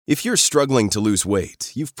If you're struggling to lose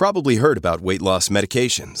weight, you've probably heard about weight loss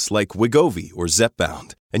medications like Wegovy or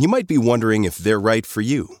Zepbound, and you might be wondering if they're right for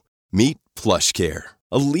you. Meet PlushCare,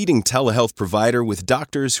 a leading telehealth provider with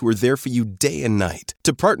doctors who are there for you day and night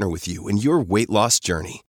to partner with you in your weight loss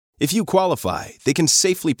journey. If you qualify, they can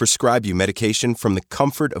safely prescribe you medication from the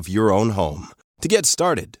comfort of your own home. To get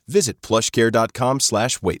started, visit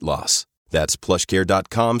plushcare.com/weightloss. That's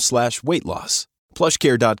plushcare.com/weightloss.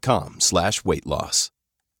 plushcare.com/weightloss.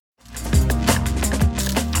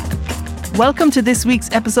 Welcome to this week's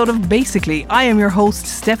episode of Basically. I am your host,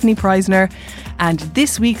 Stephanie Preisner, and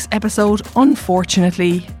this week's episode,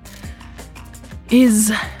 unfortunately, is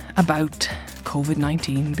about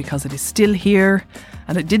COVID-19 because it is still here,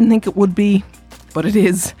 and I didn't think it would be, but it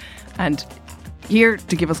is. And here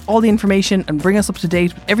to give us all the information and bring us up to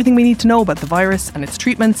date with everything we need to know about the virus and its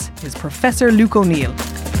treatments is Professor Luke O'Neill.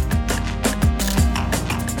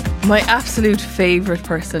 My absolute favourite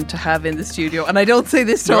person to have in the studio, and I don't say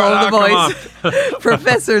this to all the boys,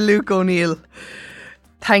 Professor Luke O'Neill.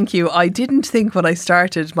 Thank you. I didn't think when I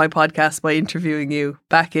started my podcast by interviewing you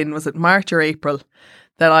back in, was it March or April,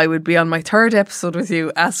 that I would be on my third episode with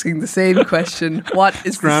you asking the same question. What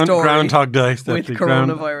is the story Groundhog Day with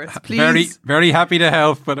coronavirus? Please very, very happy to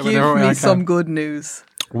help. But give me some good news.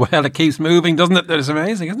 Well, it keeps moving, doesn't it? It's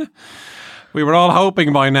amazing, isn't it? We were all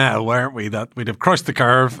hoping by now, weren't we, that we'd have crushed the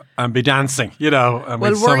curve and be dancing, and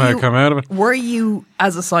we'd somehow come out of it. Were you,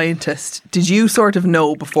 as a scientist, did you sort of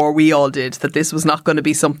know before we all did that this was not going to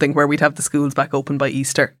be something where we'd have the schools back open by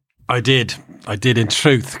Easter? I did in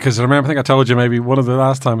truth, because I think I told you maybe one of the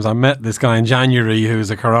last times I met this guy in January who's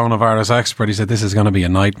a coronavirus expert. He said, this is going to be a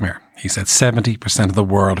nightmare. He said 70% of the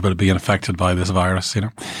world will be infected by this virus,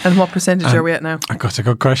 And what percentage are we at now? That's a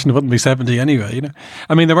good question. It wouldn't be 70 anyway,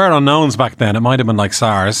 I mean, there were unknowns back then. It might have been like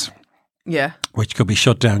SARS. Yeah. Which could be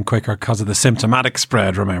shut down quicker because of the symptomatic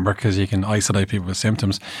spread, remember, because you can isolate people with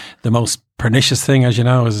symptoms. The most pernicious thing, as you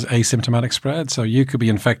know, is asymptomatic spread. So you could be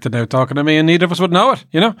infected now talking to me and neither of us would know it,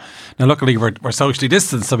 Now, luckily we're socially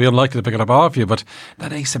distanced, so we're unlikely to pick it up off you, but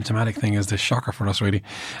that asymptomatic thing is the shocker for us, really.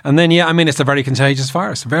 And then, it's a very contagious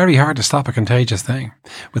virus. Very hard to stop a contagious thing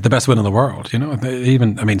with the best will in the world,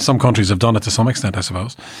 some countries have done it to some extent, I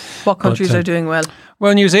suppose. What countries are doing well?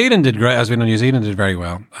 Well, New Zealand did great. As we know, New Zealand did very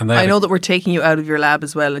well. And I know that we're taking you out of your lab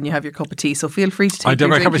as well and you have your cup of tea, so feel free to take your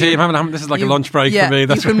cup of tea. This is like a lunch break for me.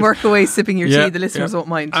 That's you can work away sipping your tea. The listeners won't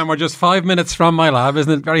mind. And we're just 5 minutes from my lab,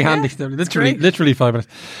 isn't it? Very handy. Literally 5 minutes.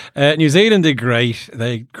 New Zealand did great.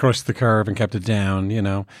 They crushed the curve and kept it down,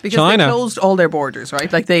 Because China, they closed all their borders,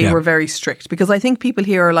 right? Like they were very strict. Because I think people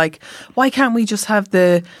here are like, why can't we just have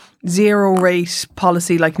the zero rate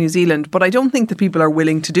policy like New Zealand? But I don't think that people are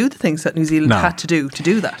willing to do the things that New Zealand had to do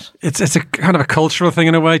that. It's a kind of a cultural thing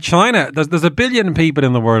in a way. China, there's 1 billion people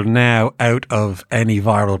in the world now out of any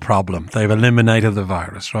viral problem. They've eliminated the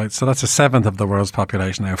virus, right? So that's 1/7 of the world's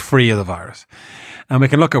population now free of the virus. And we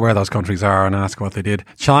can look at where those countries are and ask what they did.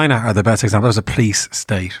 China are the best example. It was a police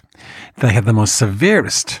state. They had the most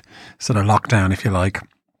severest sort of lockdown, if you like.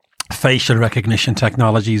 Facial recognition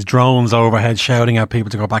technologies, drones overhead shouting at people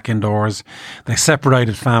to go back indoors. They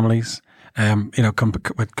separated families,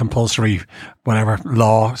 with compulsory whatever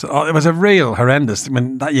law. So it was a real horrendous. I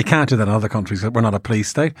mean, that you can't do that in other countries. We're not a police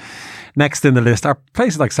state. Next in the list are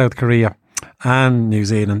places like South Korea and New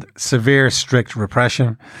Zealand. Severe, strict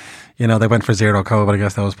repression. They went for zero COVID, I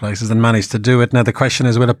guess, those places, and managed to do it. Now, the question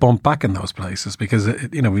is, will it bump back in those places? Because,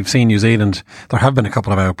 we've seen New Zealand, there have been a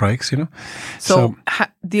couple of outbreaks, So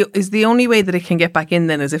is the only way that it can get back in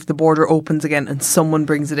then is if the border opens again and someone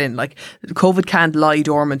brings it in? Like, COVID can't lie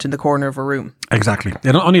dormant in the corner of a room. Exactly.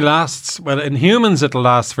 It only lasts, well, in humans, it'll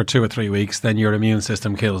last for 2 or 3 weeks, then your immune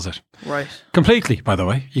system kills it. Right. Completely, by the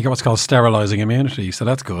way. You get what's called sterilising immunity, so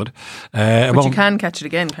that's good. But you can catch it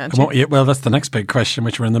again, can't you? Well, that's the next big question,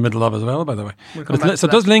 which we're in the middle of as well, by the way. So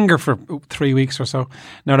it does linger for 3 weeks or so.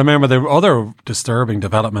 Now, remember, the other disturbing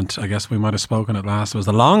development, I guess we might have spoken at last, was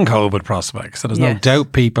the long COVID prospect. So there's no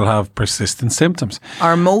doubt people have persistent symptoms.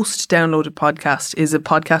 Our most downloaded podcast is a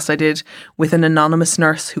podcast I did with an anonymous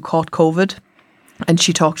nurse who caught COVID, and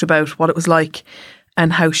she talked about what it was like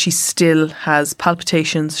and how she still has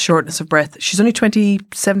palpitations, shortness of breath. She's only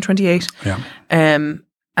 27, 28. Yeah. And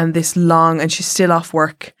she's still off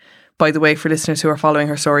work. By the way, for listeners who are following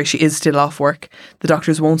her story, she is still off work. The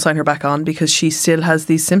doctors won't sign her back on because she still has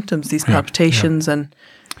these symptoms, these palpitations. Yeah. And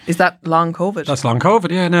is that long COVID? That's long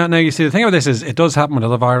COVID, yeah. Now, you see, the thing about this is it does happen with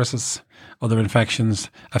other viruses, other infections.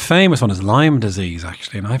 A famous one is Lyme disease,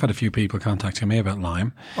 actually. And I've had a few people contacting me about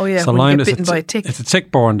Lyme. Oh, yeah. So when Lyme you get bitten by a tick. It's a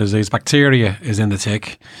tick-borne disease. Bacteria is in the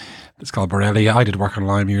tick. It's called Borrelia. I did work on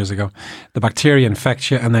Lyme years ago. The bacteria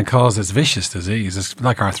infect you and then cause this vicious disease. It's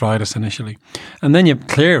like arthritis initially. And then you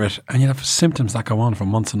clear it and you have symptoms that go on for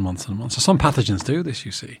months and months and months. So some pathogens do this,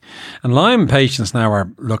 you see. And Lyme patients now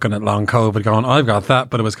are looking at long COVID going, I've got that,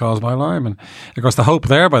 but it was caused by Lyme. And of course, the hope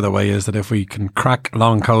there, by the way, is that if we can crack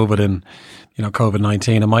long COVID in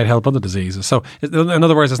COVID-19, it might help other diseases. So in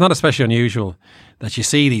other words, it's not especially unusual that you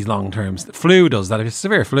see these long terms. The flu does that. If it's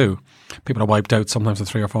severe flu, people are wiped out sometimes for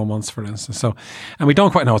 3 or 4 months, for instance. So, and we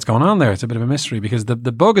don't quite know what's going on there. It's a bit of a mystery because the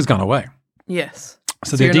bug has gone away. Yes.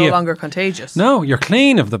 So you're no longer contagious. No, you're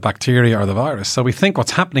clean of the bacteria or the virus. So we think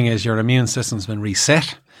what's happening is your immune system's been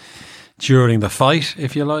reset during the fight,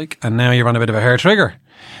 if you like, and now you're on a bit of a hair trigger.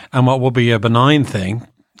 And what would be a benign thing,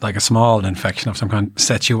 like a small infection of some kind,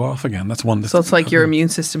 sets you off again. That's one. So it's like your immune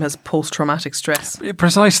system has post-traumatic stress.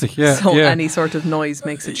 Precisely, yeah. So any sort of noise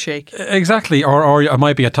makes it shake. Exactly, or it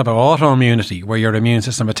might be a type of autoimmunity where your immune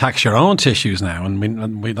system attacks your own tissues now,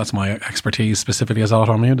 and that's my expertise specifically as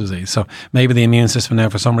autoimmune disease. So maybe the immune system now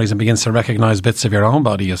for some reason begins to recognise bits of your own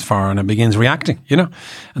body as foreign and begins reacting,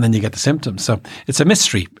 and then you get the symptoms. So it's a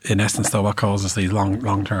mystery in essence though what causes these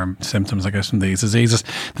long-term symptoms, I guess, from these diseases.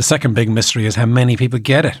 The second big mystery is how many people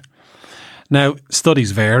get it. Now,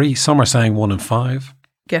 studies vary. Some are saying 1 in 5.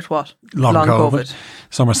 Get what? Long COVID.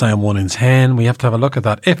 Some are saying 1 in 10. We have to have a look at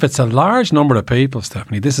that. If it's a large number of people,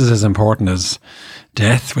 Stephanie, this is as important as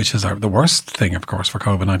death, which is the worst thing, of course, for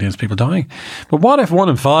COVID-19 is people dying. But what if 1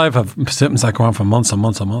 in 5 have symptoms that go on for months and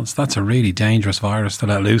months and months? That's a really dangerous virus to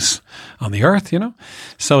let loose on the earth,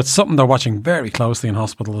 So it's something they're watching very closely in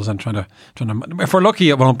hospitals and trying to. If we're lucky,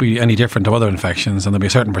 it won't be any different to other infections, and there'll be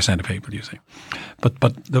a certain percent of people, you see. But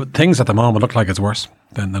the things at the moment look like it's worse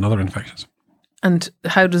than other infections. And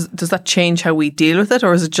how does that change how we deal with it,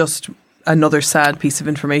 or is it just another sad piece of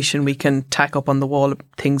information we can tack up on the wall of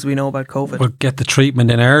things we know about COVID? We'll get the treatment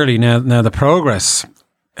in early. Now the progress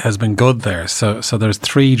has been good there. So there's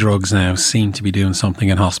 3 drugs now seem to be doing something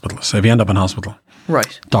in hospitals. So if you end up in hospital,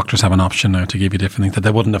 right, doctors have an option now to give you different things that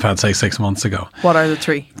they wouldn't have had, say, 6 months ago. What are the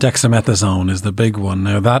 3? Dexamethasone is the big one.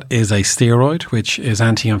 Now that is a steroid which is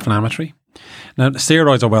anti-inflammatory. Now,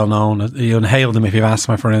 steroids are well known. You inhale them if you have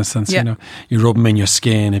asthma, for instance. Yeah. You rub them in your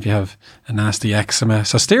skin if you have a nasty eczema.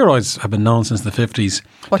 So steroids have been known since the 50s.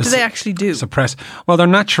 What do they actually do? Suppress. Well, they're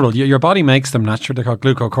natural. Your body makes them naturally. They're called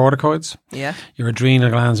glucocorticoids. Yeah. Your adrenal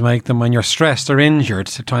glands make them when you're stressed or injured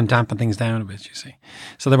to try and dampen things down a bit, you see.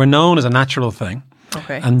 So they were known as a natural thing.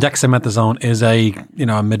 Okay. And dexamethasone is a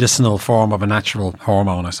medicinal form of a natural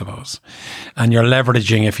hormone, I suppose. And you're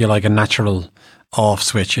leveraging, if you like, a natural off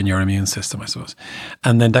switch in your immune system, I suppose.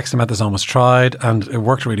 And then dexamethasone was tried and it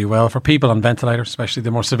worked really well for people on ventilators, especially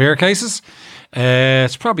the more severe cases.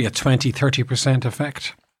 It's probably a 20-30%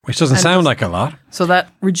 effect, which doesn't sound like a lot. So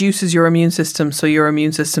that reduces your immune system, so your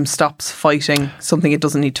immune system stops fighting something it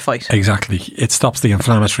doesn't need to fight. Exactly. It stops the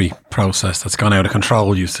inflammatory process that's gone out of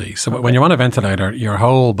control, you see. So when you're on a ventilator, your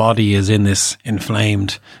whole body is in this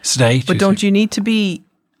inflamed state. But don't you need to be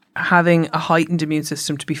having a heightened immune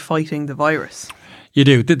system to be fighting the virus? You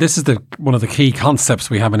do. This is one of the key concepts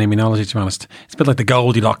we have in immunology, to be honest. It's a bit like the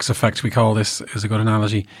Goldilocks effect, we call this, is a good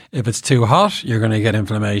analogy. If it's too hot, you're going to get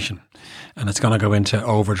inflammation and it's going to go into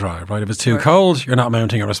overdrive, right? If it's too cold, you're not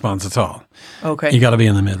mounting a response at all. Okay. You got to be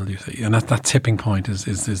in the middle, you see. And that tipping point is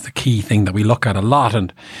the key thing that we look at a lot,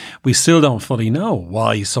 and we still don't fully know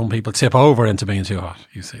why some people tip over into being too hot,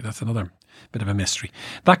 you see. That's another bit of a mystery.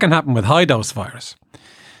 That can happen with high dose virus.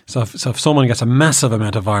 So if someone gets a massive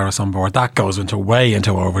amount of virus on board, that goes way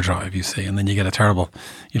into overdrive, you see, and then you get a terrible,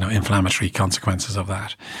 inflammatory consequences of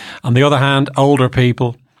that. On the other hand, older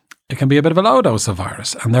people, it can be a bit of a low dose of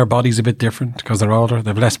virus, and their body's a bit different because they're older.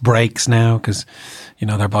 They've less breaks now because,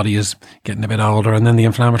 their body is getting a bit older, and then the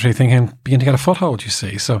inflammatory thing can begin to get a foothold, you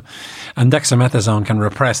see. So, and dexamethasone can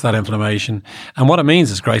repress that inflammation. And what it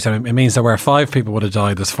means is great. I mean, it means that where 5 people would have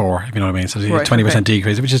died, there's 4, if you know what I mean. So there's a 20%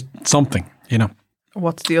 decrease, which is something,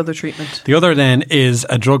 What's the other treatment? The other then is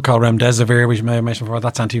a drug called remdesivir, which you may have mentioned before.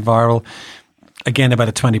 That's antiviral. Again, about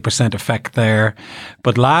a 20% effect there.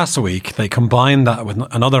 But last week, they combined that with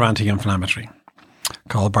another anti-inflammatory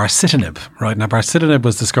called baricitinib. Right now, baricitinib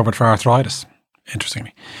was discovered for arthritis,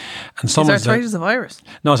 interestingly. And is arthritis a virus?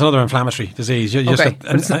 No, it's another inflammatory disease. You just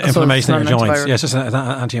got inflammation in your joints. Yeah, it's just an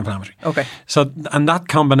anti-inflammatory. Okay. So, and that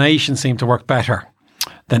combination seemed to work better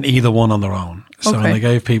than either one on their own. So when they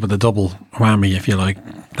gave people the double whammy, if you like,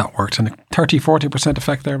 that worked. And 30-40%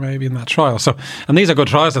 effect there maybe in that trial. So, and these are good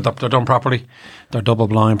trials. They're done properly. They're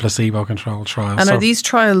double-blind, placebo-controlled trials. And are these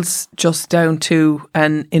trials just down to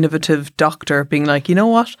an innovative doctor being like, you know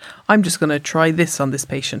what, I'm just going to try this on this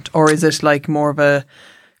patient? Or is it like more of a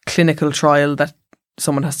clinical trial that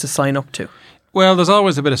someone has to sign up to? Well, there's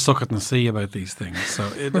always a bit of suck it and see about these things. So,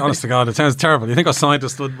 honest to God, it sounds terrible. You think a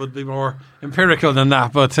scientist would be more empirical than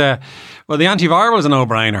that. But, well, the antiviral is a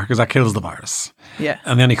no-brainer because that kills the virus. Yeah.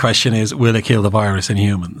 And the only question is, will it kill the virus in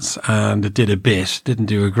humans? And it did a bit. Didn't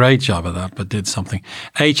do a great job of that, but did something.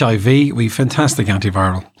 HIV, we've fantastic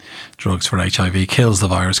antiviral drugs for HIV. Kills the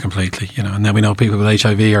virus completely, And then we know people with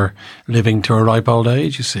HIV are living to a ripe old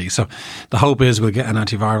age, you see. So the hope is we'll get an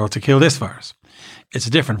antiviral to kill this virus. It's a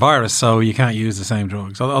different virus, so you can't use the same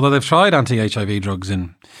drugs. Although they've tried anti-HIV drugs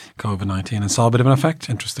in COVID-19 and saw a bit of an effect,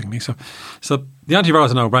 interestingly. So the antiviral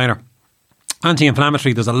is a no-brainer.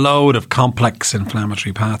 Anti-inflammatory, there's a load of complex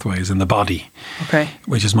inflammatory pathways in the body,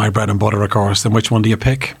 which is my bread and butter, of course. Then which one do you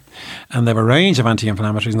pick? And they have a range of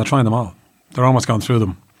anti-inflammatories, and they're trying them all. They're almost going through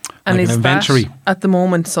them. And like is an inventory. That at the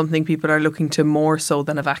moment something people are looking to more so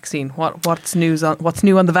than a vaccine? What's new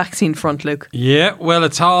on the vaccine front, Luke? Yeah, well,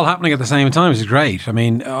 it's all happening at the same time, which is great. I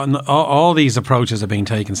mean, all these approaches are being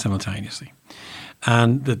taken simultaneously.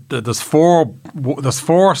 And there's four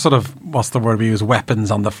sort of, what's the word we use,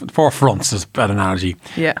 weapons on the four fronts is an analogy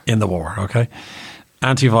in the war, okay?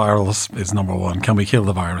 Antivirals is number one. Can we kill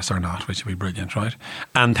the virus or not? Which would be brilliant, right?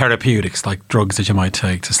 And therapeutics, like drugs that you might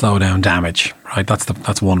take to slow down damage, right?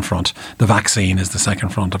 That's one front. The vaccine is the second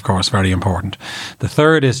front, of course, very important. The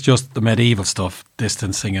third is just the medieval stuff,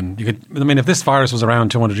 distancing. And if this virus was around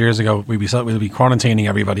 200 years ago, we'd be quarantining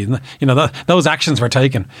everybody. Those actions were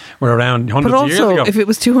taken were around hundreds of years ago. But also, if it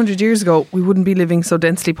was 200 years ago, we wouldn't be living so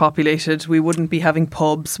densely populated. We wouldn't be having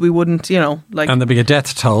pubs. We wouldn't, And there'd be a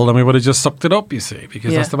death toll, and we would have just sucked it up, you see.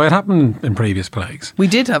 Because that's the way it happened in previous plagues. We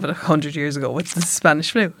did have it 100 years ago with the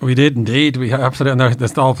Spanish flu. We did indeed. We absolutely, and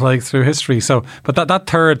there's all plagues through history. So, but that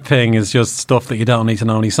third thing is just stuff that you don't need to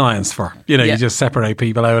know any science for. You just separate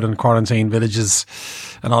people out and quarantine villages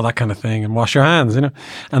and all that kind of thing, and wash your hands.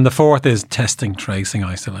 And the fourth is testing, tracing,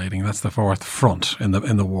 isolating. That's the fourth front in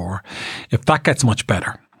the war. If that gets much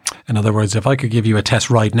better. In other words, if I could give you a test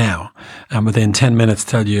right now and within 10 minutes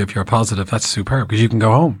tell you if you're positive, that's superb because you can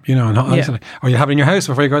go home, and isolate. Or you have it in your house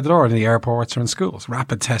before you go out the door, in the airports or in schools.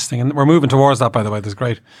 Rapid testing. And we're moving towards that, by the way. There's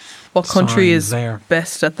great. What country is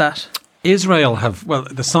best at that? Israel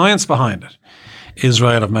the science behind it.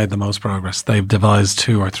 Israel have made the most progress. They've devised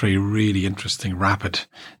 2 or 3 really interesting rapid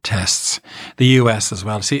tests. The US as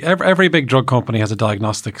well. See, every big drug company has a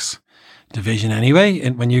diagnostics division anyway.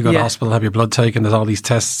 And when you go to hospital, have your blood taken, there's all these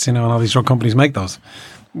tests, and all these drug companies make those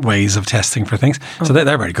ways of testing for things. So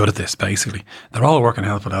they're very good at this, basically. They're all working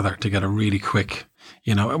hell together to get a really quick,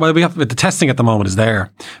 the testing at the moment is there,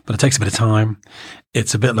 but it takes a bit of time.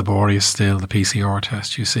 It's a bit laborious still, the PCR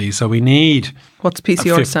test, you see. So we need... What's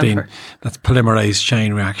PCR stand for? That's polymerase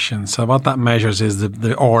chain reaction. So what that measures is the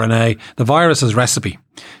RNA, the virus's recipe.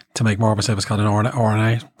 To make more of it's called an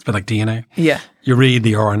RNA. It's a bit like DNA. Yeah. You read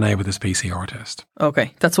the RNA with this PCR test.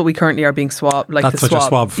 Okay. That's what we currently are being swabbed. That's what you're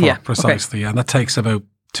swabbed for, precisely. Okay. Yeah. And that takes about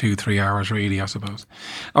 2-3 hours, really, I suppose.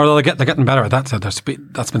 Although they're getting better at that. So that's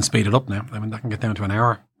been speeded up now. I mean, that can get down to an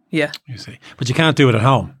hour. Yeah. You see. But you can't do it at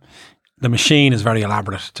home. The machine is very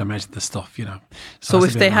elaborate to measure the stuff, So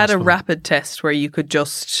if they had a rapid test where you could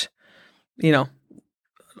just,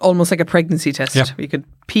 almost like a pregnancy test. Yeah. You could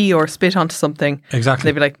pee or spit onto something. Exactly.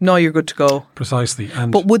 They'd be like, no, you're good to go. Precisely.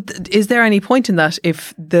 But is there any point in that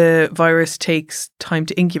if the virus takes time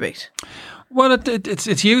to incubate? Well,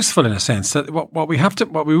 it's useful in a sense. That what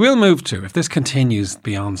we will move to, if this continues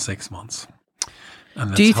beyond 6 months.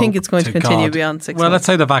 Do you think it's going to continue beyond 6 months? Well, let's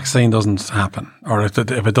say the vaccine doesn't happen, or if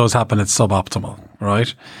it does happen, it's suboptimal,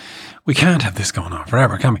 right? We can't have this going on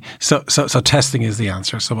forever, can we? So testing is the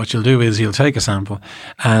answer. So what you'll do is you'll take a sample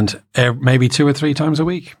and maybe 2 or 3 times a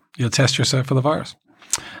week, you'll test yourself for the virus.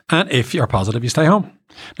 And if you're positive, you stay home.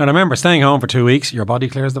 Now, remember, staying home for 2 weeks, your body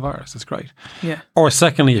clears the virus. It's great. Yeah. Or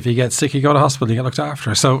secondly, if you get sick, you go to hospital, you get looked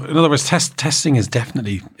after. So in other words, testing is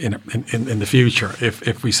definitely in the future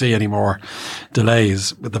if we see any more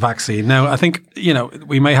delays with the vaccine. Now, I think,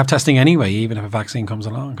 we may have testing anyway, even if a vaccine comes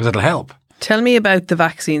along, because it'll help. Tell me about the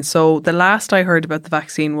vaccine. So the last I heard about the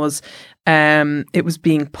vaccine was it was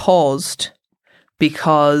being paused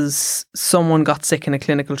because someone got sick in a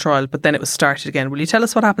clinical trial, but then it was started again. Will you tell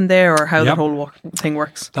us what happened there or how that whole thing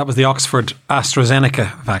works? That was the Oxford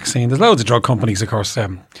AstraZeneca vaccine. There's loads of drug companies, of course,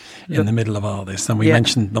 in the middle of all this. And we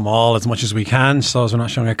mentioned them all as much as we can, so as we're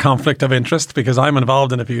not showing a conflict of interest, because I'm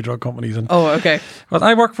involved in a few drug companies. Oh, okay. But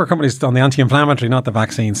I work for companies on the anti-inflammatory, not the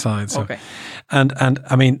vaccine side. So. Okay. And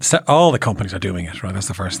I mean, all the companies are doing it, right? That's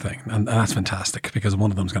the first thing. And that's fantastic because one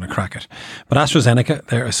of them's going to crack it. But AstraZeneca,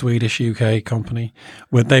 they're a Swedish UK company.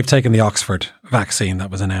 They've taken the Oxford vaccine that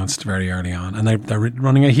was announced very early on. And they're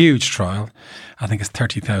running a huge trial. I think it's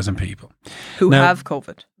 30,000 people. Who have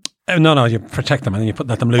COVID? No, you protect them and then you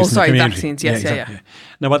let them loose in the community. Vaccines, yes, yeah.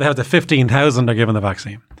 Now, what they have, the 15,000 are given the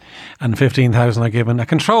vaccine and 15,000 are given a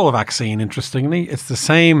control vaccine, interestingly. It's the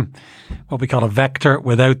same, what we call a vector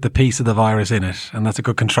without the piece of the virus in it, and that's a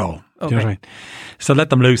good control. Do you know what I mean? So let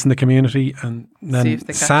them loose in the community, and then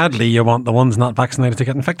sadly you want the ones not vaccinated to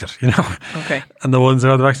get infected, you know? Okay. And the ones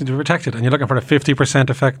that are vaccinated to be protected. And you're looking for a 50%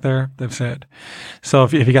 effect there, they've said. So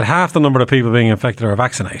if you get half the number of people being infected are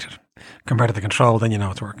vaccinated, compared to the control, then you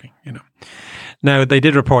know it's working, you know. Now, they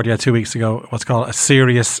did report 2 weeks ago what's called a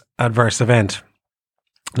serious adverse event.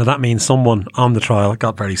 Now, that means someone on the trial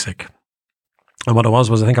got very sick. And what it was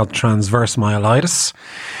I think called transverse myelitis,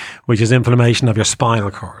 which is inflammation of your spinal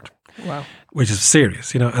cord. Wow. Which is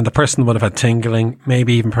serious, you know, and the person would have had tingling,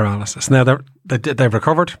 maybe even paralysis. Now, they've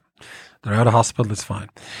recovered. They're out of hospital, it's fine.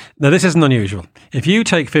 Now, this isn't unusual. If you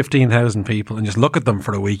take 15,000 people and just look at them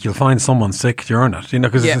for a week, you'll find someone sick during it, you know,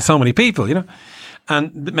 because there's so many people, you know.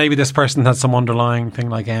 And maybe this person had some underlying thing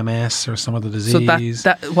like MS or some other disease.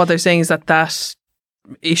 So what they're saying is that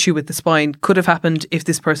issue with the spine could have happened if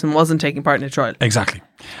this person wasn't taking part in a trial. Exactly.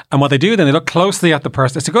 And what they do then, they look closely at the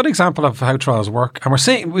person. It's a good example of how trials work. And we're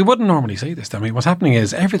saying, we wouldn't normally say this. I mean, what's happening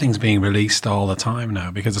is everything's being released all the time now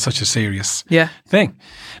because it's such a serious thing.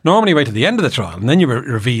 Normally, wait to the end of the trial and then you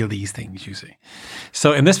reveal these things, you see.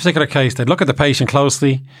 So in this particular case, they'd look at the patient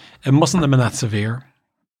closely. It mustn't have been that severe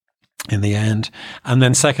in the end. And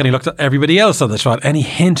then secondly, looked at everybody else on the trial. Any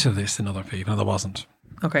hint of this in other people? And there wasn't.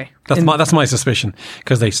 Okay. That's my suspicion,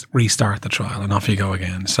 because they restart the trial and off you go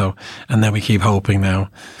again. So, and then we keep hoping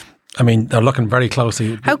now. I mean, they're looking very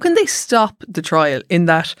closely. How can they stop the trial in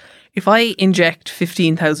that if I inject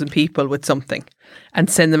 15,000 people with something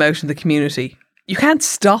and send them out in the community, you can't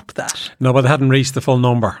stop that? No, but they hadn't reached the full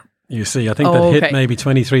number, you see. I think they'd hit maybe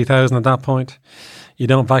 23,000 at that point. You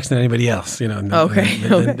don't vaccinate anybody else, you know.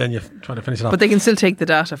 Then you try to finish it off. But they can still take the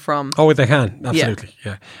data from... Oh, they can. Absolutely,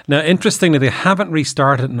 yeah. Now, interestingly, they haven't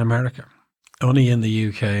restarted in America. Only in the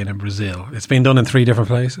UK and in Brazil. It's been done in 3 different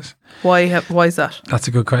places. Why is that? That's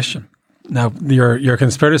a good question. Now, your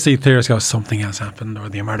conspiracy theorists go, something has happened, or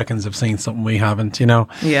the Americans have seen something we haven't, you know.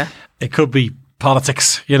 Yeah. It could be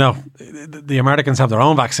politics, you know. The Americans have their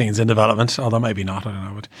own vaccines in development, although maybe not, I don't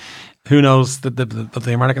know. But who knows? But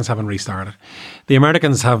the Americans haven't restarted. The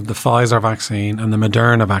Americans have the Pfizer vaccine and the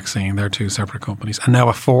Moderna vaccine. They're 2 separate companies. And now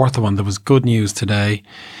a 4th one. There was good news today.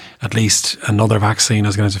 At least another vaccine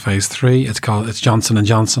is going into phase 3. It's Johnson &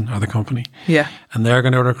 Johnson are the company. Yeah. And they're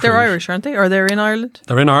going to recruit. They're Irish, aren't they? Or they're in Ireland?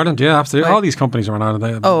 They're in Ireland, yeah, absolutely. Right. All these companies are in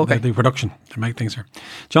Ireland. They do production. They make things here.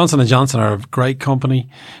 Johnson & Johnson are a great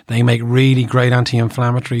company. They make really great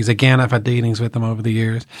anti-inflammatories. Again, I've had dealings with them over the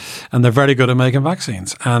years. And they're very good at making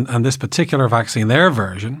vaccines. And this particular vaccine, their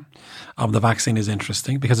version of the vaccine is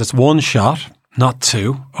interesting because it's 1 shot, not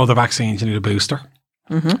 2. Other vaccines, you need a booster.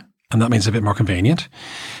 Mm-hmm. And that means it's a bit more convenient.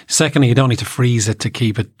 Secondly, you don't need to freeze it to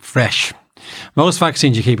keep it fresh. Most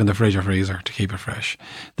vaccines you keep in the fridge or freezer to keep it fresh.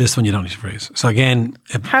 This one you don't need to freeze. So again...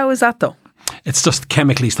 How is that though? It's just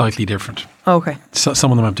chemically slightly different. Okay. So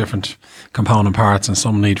some of them have different component parts and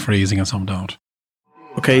some need freezing and some don't.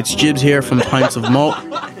 Okay, it's Jibs here from Pints of Malt.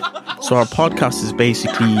 So our podcast is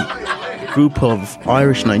basically a group of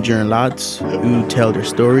Irish Nigerian lads who tell their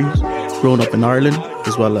stories, growing up in Ireland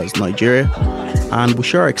as well as Nigeria. And we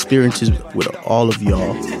share our experiences with all of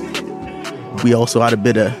y'all. We also add a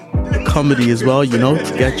bit of comedy as well, you know,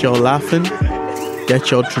 to get y'all laughing,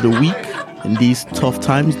 get y'all through the week in these tough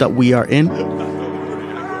times that we are in.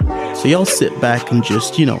 So y'all sit back and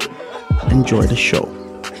just, you know, enjoy the show.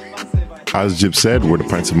 As Jib said, we're the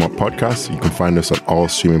Pints of Malt podcast. You can find us on all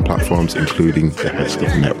streaming platforms, including the Head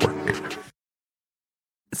Stuff Network.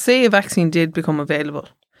 Say a vaccine did become available.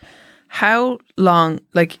 How long,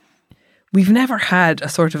 like... We've never had a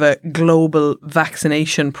sort of a global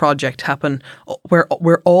vaccination project happen where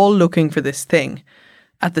we're all looking for this thing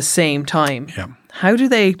at the same time. Yeah. How do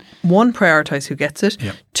they, 1, prioritise who gets it,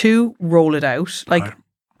 2, roll it out? Like,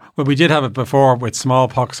 Well, we did have it before with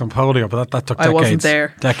smallpox and polio, but that took decades. I wasn't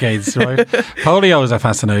there. Decades, right? Polio is a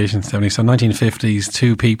fascination, Stephanie. So 1950s,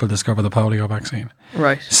 2 people discovered the polio vaccine.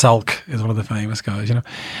 Right. Salk is one of the famous guys, you know.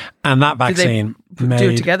 And that vaccine Did they do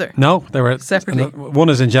it together? No, they were separately. One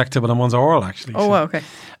is injectable and one's oral, actually. Oh, wow, okay.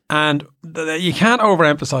 And you can't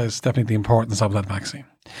overemphasize, Stephanie, the importance of that vaccine.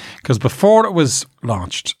 Because before it was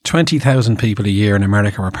launched, 20,000 people a year in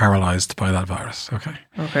America were paralyzed by that virus.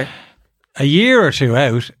 Okay. A year or two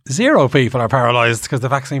out, 0 people are paralysed because the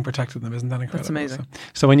vaccine protected them. Isn't that incredible? That's amazing.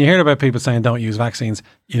 So when you hear about people saying don't use vaccines,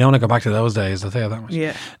 you don't want to go back to those days, I'll tell you that much.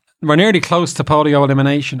 Yeah. We're nearly close to polio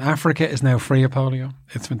elimination. Africa is now free of polio.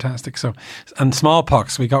 It's fantastic. So, and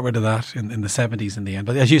smallpox, we got rid of that in the 70s in the end.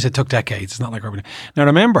 But as you said, it took decades. It's not like we're... Now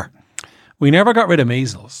remember, we never got rid of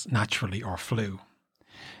measles naturally or flu.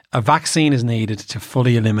 A vaccine is needed to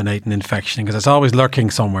fully eliminate an infection because it's always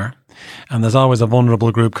lurking somewhere. And there's always a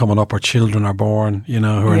vulnerable group coming up where children are born, who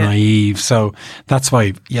are naive. So that's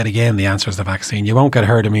why, yet again, the answer is the vaccine. You won't get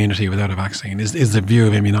herd immunity without a vaccine, is the view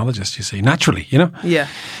of immunologists, you see, naturally, Yeah.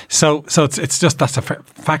 So it's just, that's a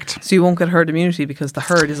fact. So you won't get herd immunity because the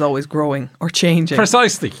herd is always growing or changing.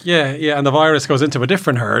 Precisely, yeah. And the virus goes into a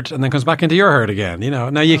different herd and then comes back into your herd again,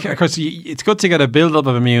 Now, of course, it's good to get a build-up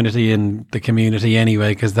of immunity in the community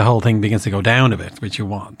anyway because the whole thing begins to go down a bit, which you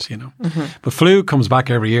want, Mm-hmm. But flu comes back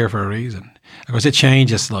every year for a reason. Of course, it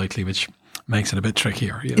changes slightly, which makes it a bit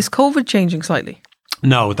trickier. Is COVID changing slightly?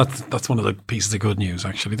 No, that's one of the pieces of good news,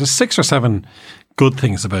 actually. There's 6 or 7 good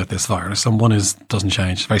things about this virus, and one is doesn't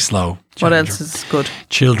change. It's very slow. What else is good?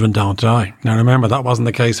 Children don't die. Now, remember, that wasn't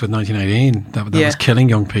the case with 1918. That was killing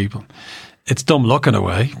young people. It's dumb luck in a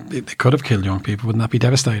way. It could have killed young people. Wouldn't that be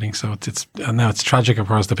devastating? So and now it's tragic, of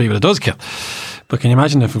course, the people it does kill. But can you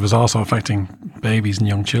imagine if it was also affecting babies and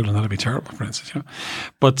young children? That'd be terrible, for instance.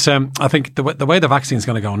 But I think the way the vaccine is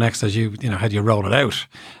going to go next, as how do you roll it out?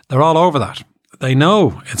 They're all over that. They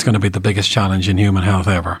know it's going to be the biggest challenge in human health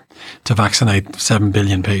ever to vaccinate 7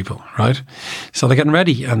 billion people, right? So they're getting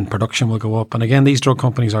ready, and production will go up. And again, these drug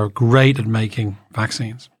companies are great at making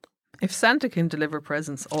vaccines. If Santa can deliver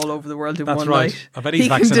presents all over the world in That's one right. night, I bet he's he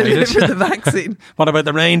vaccinated. can deliver the vaccine. What about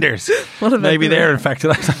the reindeers? What about Maybe they're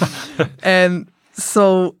infected.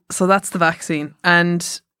 So that's the vaccine.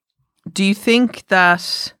 And do you think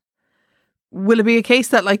that, will it be a case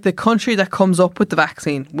that like the country that comes up with the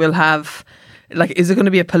vaccine will have, like, is it going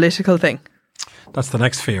to be a political thing? That's the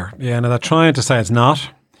next fear. Yeah, now they're trying to say it's not.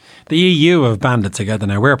 The EU have banned it together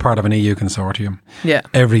now. We're part of an EU consortium. Yeah.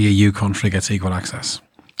 Every EU country gets equal access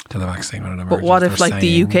to the vaccine when it emerges. But what if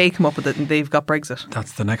the UK come up with it and they've got Brexit?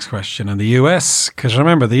 That's the next question. And the US, because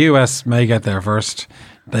remember, the US may get there first.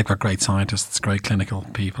 They've got great scientists, great clinical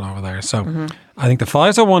people over there. So I think the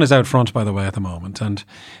Pfizer one is out front, by the way, at the moment. And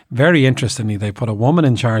very interestingly, they put a woman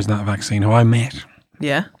in charge of that vaccine who I met.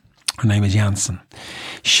 Yeah. Her name is Janssen.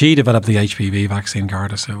 She developed the HPV vaccine,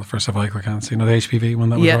 Gardasil, for cervical cancer. The HPV one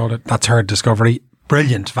that was rolled out? That's her discovery.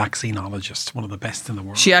 Brilliant vaccinologist, one of the best in the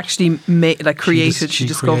world. She actually created, she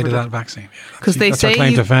discovered that vaccine. Because that's her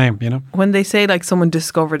claim to fame, When they say like someone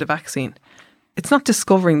discovered a vaccine, it's not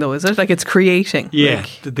discovering though, is it? Like it's creating. Yeah,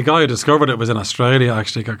 the guy who discovered it was in Australia,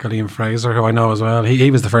 actually, Colleen Fraser, who I know as well. He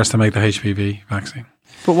was the first to make the HPV vaccine.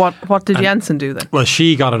 But what did Janssen do then? Well,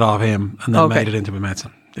 she got it off him and then made it into a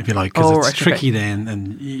medicine, if you like, because it's tricky then,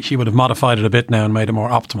 and she would have modified it a bit now and made it more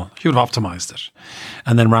optimal. She would have optimized it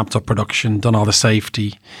and then ramped up production, done all the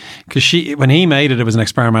safety. Because when he made it was an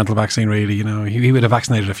experimental vaccine, really. He would have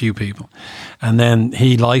vaccinated a few people, and then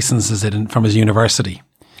he licenses it from his university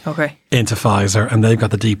into Pfizer, and they've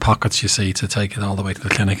got the deep pockets, you see, to take it all the way to the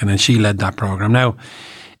clinic. And then she led that program. Now,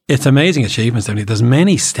 it's amazing achievements. There's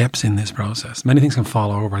many steps in this process. Many things can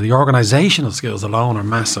fall over. The organisational skills alone are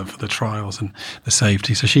massive for the trials and the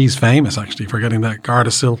safety. So she's famous, actually, for getting that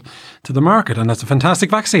Gardasil to the market. And that's a fantastic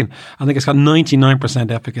vaccine. I think it's got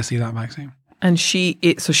 99% efficacy, that vaccine. And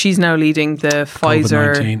she's now leading the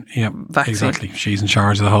Pfizer vaccine. Exactly. She's in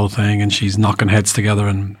charge of the whole thing, and she's knocking heads together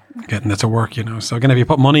and getting it to work, So again, if you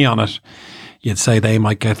put money on it, you'd say they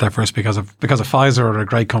might get there first because of Pfizer are a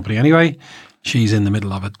great company anyway. She's in the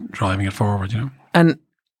middle of it, driving it forward, And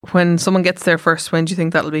when someone gets there first, when do you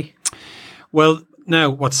think that'll be? Well,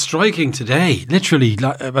 now, what's striking today, literally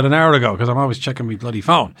about an hour ago, because I'm always checking my bloody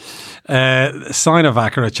phone,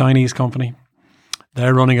 Sinovac are a Chinese company.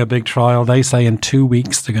 They're running a big trial. They say in 2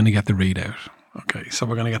 weeks they're going to get the readout. Okay, so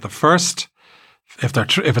we're going to get the first, if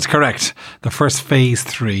it's correct, the first phase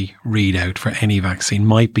 3 readout for any vaccine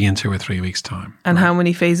might be in 2 or 3 weeks' time. And how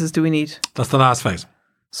many phases do we need? That's the last phase.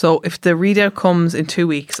 So if the readout comes in 2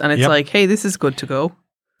 weeks and it's like, hey, this is good to go.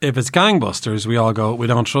 If it's gangbusters, we all go, we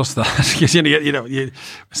don't trust that. Because,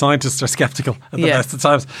 scientists are skeptical at the best of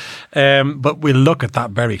times. But we'll look at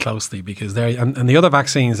that very closely because and the other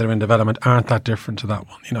vaccines that are in development aren't that different to that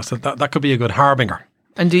one. So that could be a good harbinger.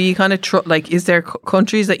 And do you kind of is there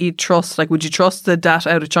countries that you trust? Like, would you trust the data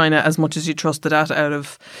out of China as much as you trust the data out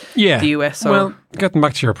of the US? Well, getting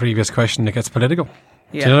back to your previous question, it gets political.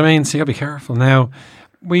 Do you know what I mean? So you got to be careful. Now,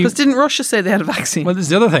 because didn't Russia say they had a vaccine? Well, this is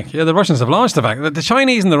the other thing. Yeah, the Russians have launched the vaccine. The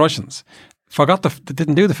Chinese and the Russians they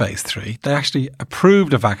didn't do the phase 3. They actually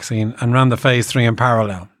approved a vaccine and ran the phase 3 in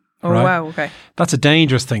parallel. Oh, right? wow, okay. That's a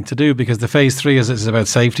dangerous thing to do because the phase 3 is about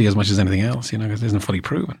safety as much as anything else, because it isn't fully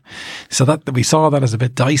proven. So that we saw that as a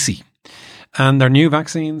bit dicey. And they're new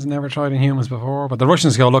vaccines, never tried in humans before. But the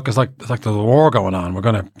Russians go, look, it's like there's a war going on. We're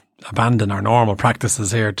going to abandon our normal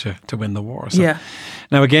practices here to win the war. So,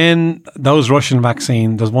 now, again, those Russian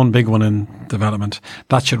vaccine, there's one big one in development.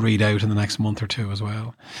 That should read out in the next month or two as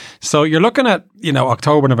well. So you're looking at,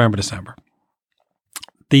 October, November, December.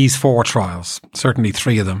 These 4 trials, certainly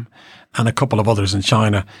 3 of them, and a couple of others in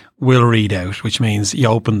China will read out, which means you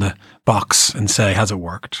open the box and say, has it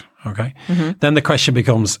worked? Okay. Mm-hmm. Then the question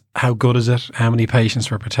becomes, how good is it? How many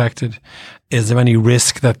patients were protected? Is there any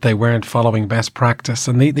risk that they weren't following best practice?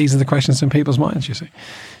 And these are the questions in people's minds, you see.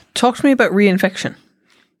 Talk to me about reinfection.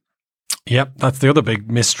 Yep, that's the other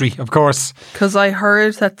big mystery, of course. Because I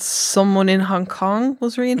heard that someone in Hong Kong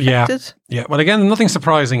was reinfected. Yeah. Well, again, nothing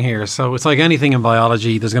surprising here. So it's like anything in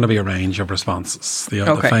biology, there's going to be a range of responses. The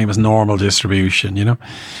famous normal distribution,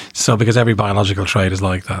 So because every biological trait is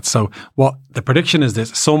like that. So what the prediction is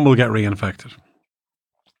this, some will get reinfected.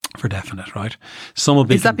 For definite, right? Some will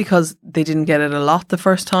be. Is that because they didn't get it a lot the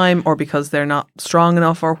first time, or because they're not strong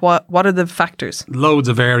enough, or what? What are the factors? Loads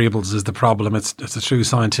of variables is the problem. It's a true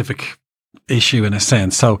scientific issue in a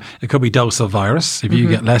sense. So it could be dose of virus. If you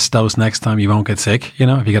get less dose next time, you won't get sick.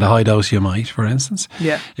 If you get a high dose, you might, for instance.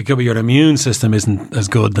 Yeah. It could be your immune system isn't as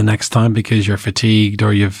good the next time because you're fatigued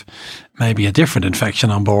or you've maybe a different infection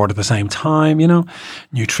on board at the same time,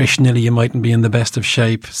 Nutritionally, you mightn't be in the best of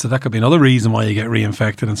shape. So that could be another reason why you get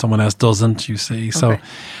reinfected and someone else doesn't, you see. So,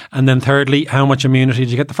 and then thirdly, how much immunity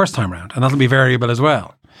did you get the first time round? And that'll be variable as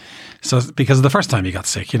well. So because of the first time you got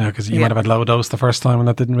sick, because you might have had low dose the first time and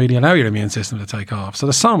that didn't really allow your immune system to take off. So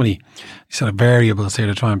there's so many sort of variables here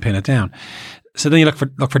to try and pin it down. So then you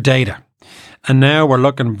look for data. And now we're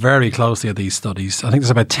looking very closely at these studies. I think there's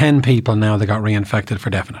about 10 people now that got reinfected for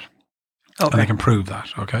definite. Okay. And they can prove that,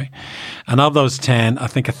 okay? And of those 10, I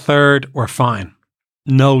think a third were fine.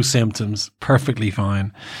 No symptoms, perfectly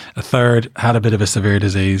fine. A third had a bit of a severe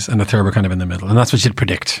disease, and a third were kind of in the middle. And that's what you'd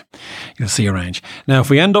predict. You'll see a range. Now, if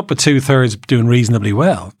we end up with 2/3 doing reasonably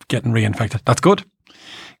well, getting reinfected, that's good.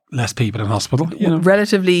 Less people in hospital,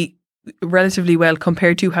 Relatively well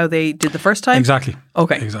compared to how they did the first time? Exactly.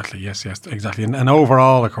 Okay. Exactly. Yes, exactly. And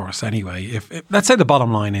overall, of course, anyway, if let's say the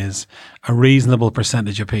bottom line is a reasonable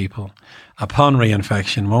percentage of people upon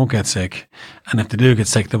reinfection won't get sick, and if they do get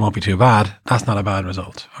sick, they won't be too bad. That's not a bad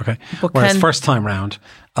result. Okay. But whereas first time round,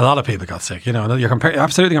 a lot of people got sick. You're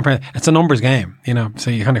absolutely comparing. It's a numbers game. So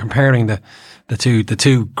you're kind of comparing the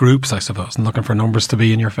two groups, I suppose, and looking for numbers to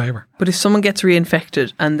be in your favour. But if someone gets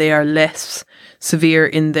reinfected and they are less severe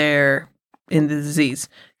in the disease,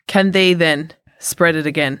 can they then spread it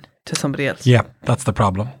again to somebody else? Yeah, that's the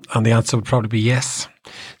problem. And the answer would probably be yes.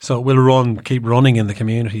 So it will keep running in the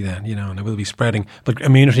community then, and it will be spreading. But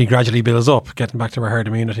immunity gradually builds up, getting back to our herd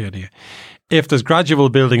immunity idea. If there's gradual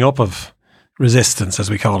building up of resistance, as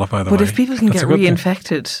we call it, by the way. But if people can get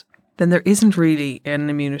reinfected, then there isn't really an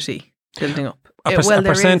immunity building up. A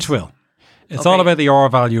percent will. It's all about the R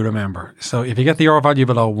value, remember. So if you get the R value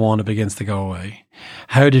below 1, it begins to go away.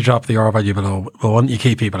 How do you drop the R value below 1? You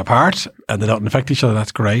keep people apart and they don't infect each other.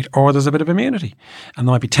 That's great. Or there's a bit of immunity. And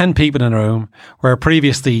there might be 10 people in a room where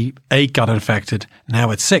previously 8 got infected.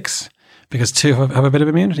 Now it's 6 because 2 have a bit of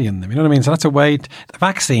immunity in them. You know what I mean? So that's a way. The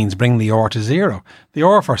vaccines bring the R to 0. The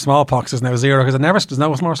R for smallpox is now 0 because there's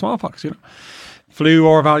no more smallpox, Flu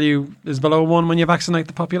R value is below 1 when you vaccinate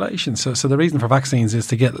the population. So the reason for vaccines is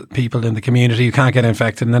to get people in the community who can't get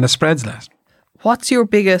infected, and then it spreads less. What's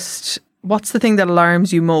the thing that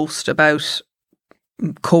alarms you most about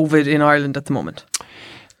COVID in Ireland at the moment?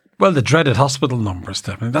 Well, the dreaded hospital numbers,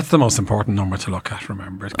 definitely. That's the most important number to look at,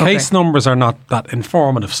 remember. Case numbers are not that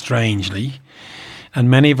informative, strangely. And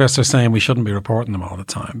many of us are saying we shouldn't be reporting them all the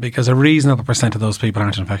time because a reasonable percent of those people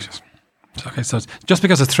aren't infectious. Okay, so just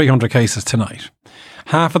because it's 300 cases tonight,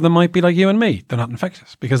 half of them might be like you and me. They're not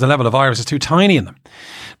infectious because the level of virus is too tiny in them.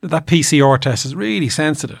 That PCR test is really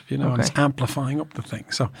sensitive, and it's amplifying up the thing.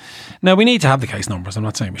 So now we need to have the case numbers. I'm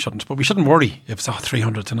not saying we shouldn't, but we shouldn't worry if it's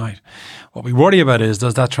 300 tonight. What we worry about is,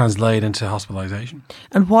 does that translate into hospitalisation?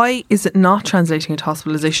 And why is it not translating into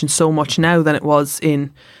hospitalisation so much now than it was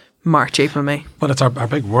in March, April, May? Well, it's our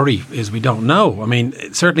big worry is we don't know. I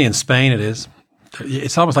mean, certainly in Spain it is.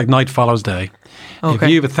 It's almost like night follows day. Okay.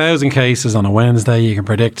 If you have 1,000 cases on a Wednesday, you can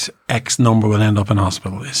predict X number will end up in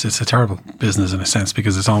hospital. It's a terrible business in a sense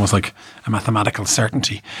because it's almost like a mathematical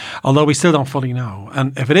certainty. Although we still don't fully know.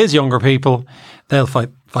 And if it is younger people, they'll fight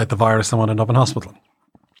the virus and won't end up in hospital.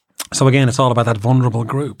 So again, it's all about that vulnerable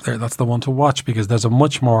group. That's the one to watch, because there's a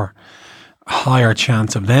much more higher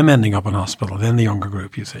chance of them ending up in hospital than the younger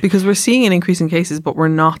group, you see. Because we're seeing an increase in cases, but we're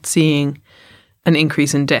not seeing an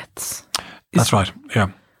increase in deaths. That's right,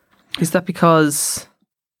 yeah. Is that because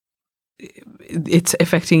it's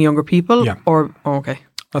affecting younger people? Yeah. Okay.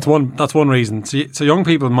 That's one reason. So young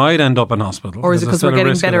people might end up in hospital. Or is it because we're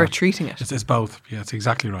getting better at treating it? It's both. Yeah, it's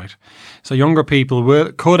exactly right. So younger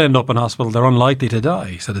people could end up in hospital. They're unlikely to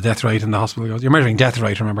die. So the death rate in the hospital goes. You're measuring death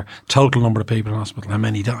rate, remember, total number of people in hospital, how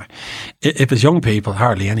many die. If it's young people,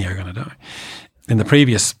 hardly any are going to die. In the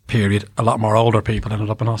previous period, a lot more older people ended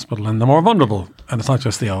up in hospital, and the more vulnerable. And it's not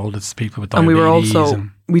just the old, it's people with diabetes.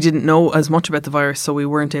 And we didn't know as much about the virus, so we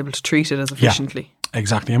weren't able to treat it as efficiently. Yeah.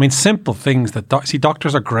 Exactly. I mean, simple things that,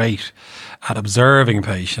 doctors are great at observing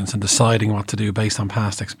patients and deciding what to do based on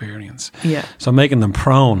past experience. Yeah. So making them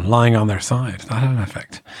prone, lying on their side, that had an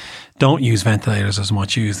effect. Don't use ventilators as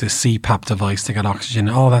much. Use this CPAP device to get oxygen.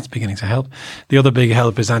 Oh, that's beginning to help. The other big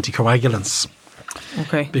help is anticoagulants.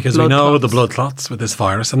 Okay. Because we know the blood clots with this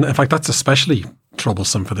virus. And in fact, that's especially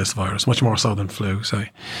troublesome for this virus, much more so than flu, say.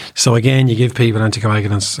 So again, you give people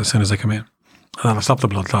anticoagulants as soon as they come in. And that'll stop the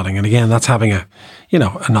blood clotting. And again, that's having a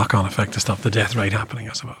knock-on effect to stop the death rate happening,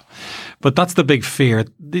 I suppose. But that's the big fear.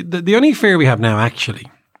 The only fear we have now, actually,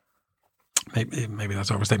 maybe that's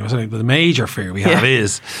overstating, but the major fear we have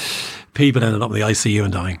is people ending up in the ICU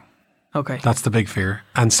and dying. Okay. That's the big fear.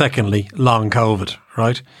 And secondly, long COVID,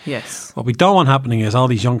 right? Yes. What we don't want happening is all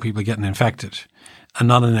these young people getting infected and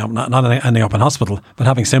not ending up in hospital, but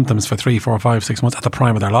having symptoms for 3, 4, 5, 6 months at the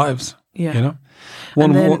prime of their lives. Yeah. You know?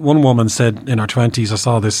 One woman said in her 20s,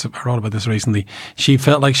 I wrote about this recently, she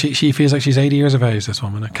felt like she feels like she's 80 years of age, this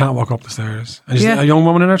woman. I can't walk up the stairs. And she's a young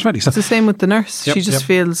woman in her 20s. So it's the same with the nurse. Yep, she just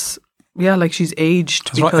feels, like she's aged.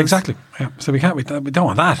 That's right, exactly. Yeah. So we don't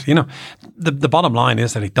want that. You know, the bottom line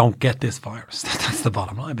is that they don't get this virus. That's the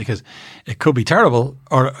bottom line, because it could be terrible,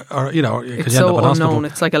 or it could it's end up in so hospital. unknown.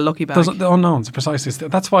 It's like a lucky bag. The unknowns, precisely.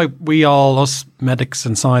 That's why us medics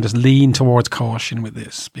and scientists, lean towards caution with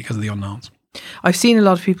this, because of the unknowns. I've seen a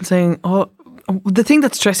lot of people saying, the thing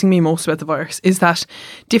that's stressing me most about the virus is that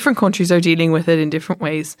different countries are dealing with it in different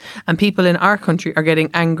ways, and people in our country are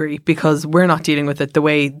getting angry because we're not dealing with it the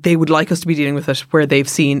way they would like us to be dealing with it, where they've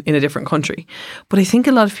seen in a different country. But I think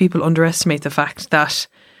a lot of people underestimate the fact that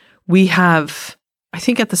we have, I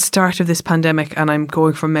think at the start of this pandemic, and I'm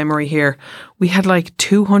going from memory here, we had like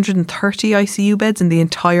 230 ICU beds in the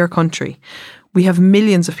entire country. We have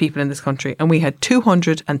millions of people in this country, and we had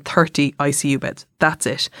 230 ICU beds. That's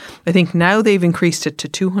it. I think now they've increased it to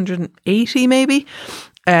 280 maybe.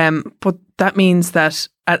 But that means that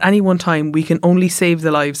at any one time, we can only save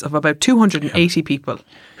the lives of about 280 people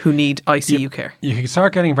who need ICU care. You can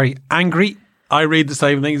start getting very angry. I read the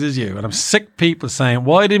same things as you, and I'm sick of people saying,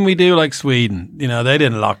 why didn't we do like Sweden? You know, they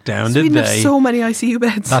didn't lock down, did they? Sweden have so many ICU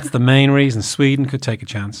beds. That's the main reason. Sweden could take a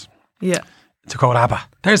chance. Yeah. To quote ABBA.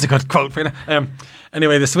 There's a good quote for you.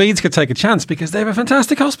 Anyway, the Swedes could take a chance because they have a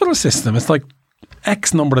fantastic hospital system. It's like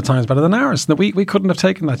X number of times better than ours. Now, we couldn't have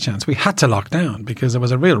taken that chance. We had to lock down because there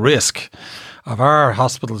was a real risk of our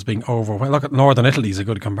hospitals being overwhelmed. Look at Northern Italy is a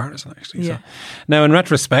good comparison, actually. Yeah. So, now, in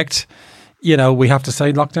retrospect, we have to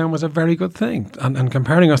say lockdown was a very good thing. And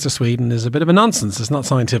comparing us to Sweden is a bit of a nonsense. It's not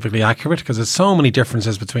scientifically accurate because there's so many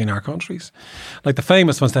differences between our countries. Like the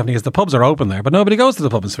famous one, Stephanie, is the pubs are open there, but nobody goes to the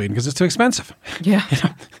pub in Sweden because it's too expensive. Yeah.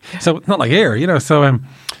 So it's not like here, So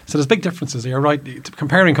there's big differences. You're right.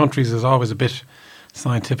 Comparing countries is always a bit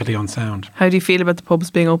scientifically unsound. How do you feel about the pubs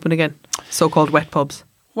being open again? So-called wet pubs.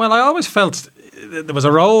 Well, I always felt there was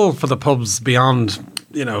a role for the pubs beyond,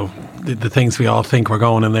 the things we all think we're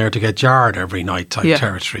going in there to get jarred every night type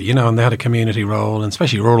territory, and they had a community role, and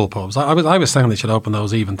especially rural pubs. I was saying they should open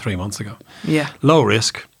those even 3 months ago. Yeah. Low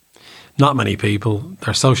risk, not many people.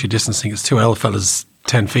 They're social distancing. It's 2 old fellas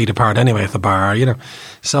 10 feet apart anyway at the bar,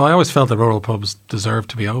 So I always felt the rural pubs deserved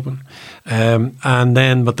to be open.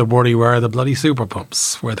 But the worry were the bloody super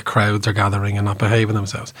pubs where the crowds are gathering and not behaving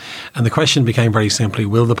themselves. And the question became very simply,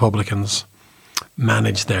 will the publicans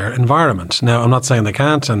manage their environment? Now, I'm not saying they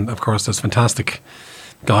can't, and of course there's fantastic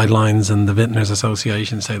guidelines, and the Vintners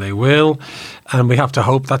Association say they will, and we have to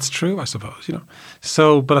hope that's true, I suppose,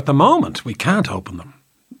 So, but at the moment, we can't open them.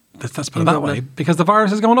 Let's put it that way, because the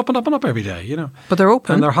virus is going up and up and up every day, But they're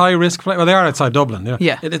open. And they're high risk. Well, they are outside Dublin.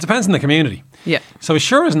 Yeah. It depends on the community. Yeah. So as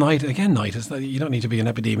sure as night, you don't need to be an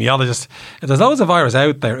epidemiologist. If there's loads of virus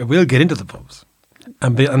out there, it will get into the pubs.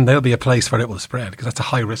 And there'll be a place where it will spread, because that's a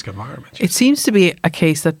high risk environment. It seems to be a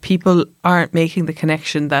case that people aren't making the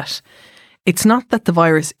connection that it's not that the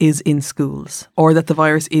virus is in schools or that the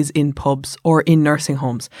virus is in pubs or in nursing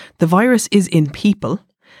homes. The virus is in people,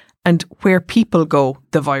 and where people go,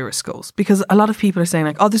 the virus goes. Because a lot of people are saying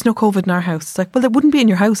like, oh, there's no COVID in our house. It's like, well, it wouldn't be in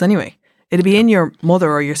your house anyway. It'd be in your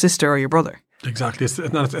mother or your sister or your brother. Exactly.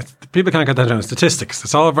 People can't get that down to statistics.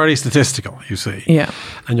 It's all very statistical, you see. Yeah.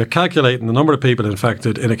 And you're calculating the number of people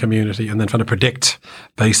infected in a community and then trying to predict,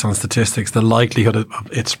 based on statistics, the likelihood of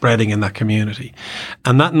it spreading in that community.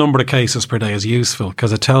 And that number of cases per day is useful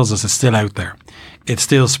because it tells us it's still out there. It's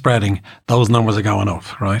still spreading. Those numbers are going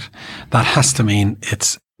up, right? That has to mean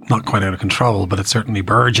it's not quite out of control, but it's certainly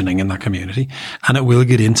burgeoning in that community, and it will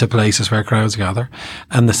get into places where crowds gather.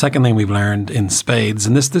 And the second thing we've learned in spades,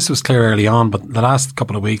 and this was clear early on, but the last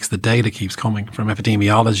couple of weeks, the data keeps coming from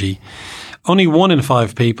epidemiology. Only 1 in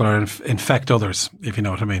 5 people are infect others, if you know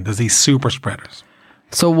what I mean. There's these super spreaders.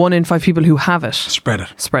 So 1 in 5 people who have it. Spread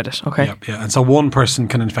it. Okay. Yep, yeah. And so one person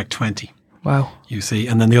can infect 20. Wow. You see,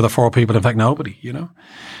 and then the other 4 people infect nobody, you know.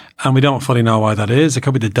 And we don't fully know why that is. It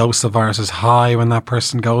could be the dose of virus is high when that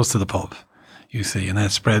person goes to the pub, you see, and then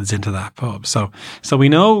it spreads into that pub. So we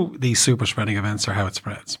know these super spreading events are how it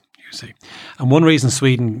spreads, you see. And one reason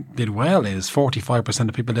Sweden did well is 45%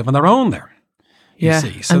 of people live on their own there, you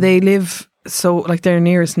see. So and they live, so like their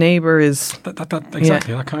nearest neighbour is...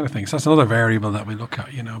 Exactly, that kind of thing. So that's another variable that we look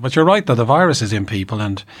at, you know. But you're right, though, the virus is in people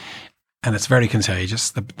and it's very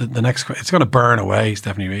contagious. The next, it's going to burn away,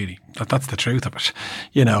 Stephanie, really. That's the truth of it,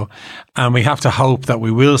 you know. And we have to hope that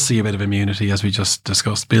we will see a bit of immunity, as we just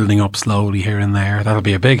discussed, building up slowly here and there. That'll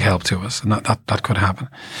be a big help to us, and that could happen.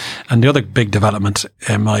 And the other big development,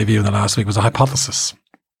 in my view, in the last week was a hypothesis.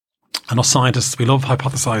 And us scientists, we love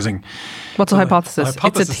hypothesizing. What's a hypothesis?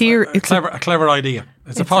 It's a theory. A clever idea.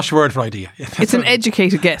 It's a posh word for idea. It's an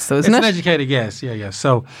educated guess, though, isn't it? It's an educated guess, yeah.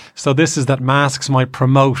 So this is that masks might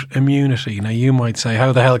promote immunity. Now, you might say,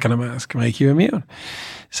 how the hell can a mask make you immune?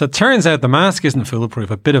 So it turns out the mask isn't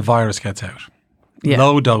foolproof. A bit of virus gets out. Yeah.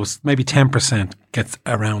 Low dose, maybe 10% gets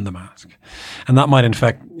around the mask. And that might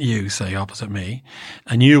infect you, say, opposite me.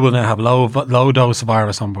 And you will now have low dose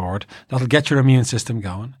virus on board. That'll get your immune system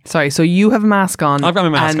going. Sorry, so you have a mask on. I've got my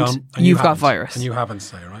mask on. And you've got virus. And you haven't,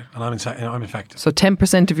 say, right? And I'm infected. So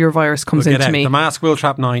 10% of your virus comes into me. The mask will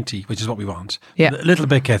trap 90, which is what we want. Yeah. A little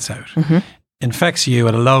bit gets out. Mm-hmm. Infects you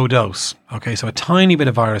at a low dose. Okay, so a tiny bit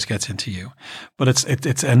of virus gets into you, but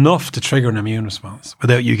it's enough to trigger an immune response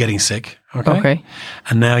without you getting sick. Okay.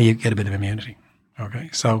 And now you get a bit of immunity.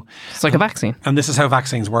 Okay, so it's like a vaccine. And this is how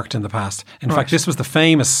vaccines worked in the past. In fact, this was the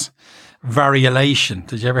famous variolation.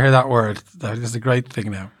 Did you ever hear that word? That is a great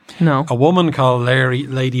thing now. No. A woman called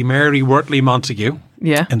Lady Mary Wortley Montagu.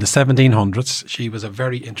 Yeah. In the 1700s, she was a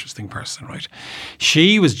very interesting person, right?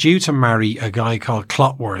 She was due to marry a guy called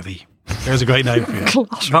Clotworthy. There's a great name for you.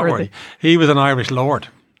 Clotworthy. He was an Irish lord.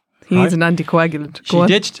 He's an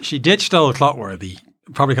anticoagulant. She ditched old Clotworthy,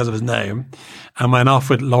 probably because of his name, and went off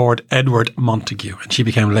with Lord Edward Montagu, and she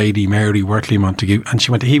became Lady Mary Wortley Montagu.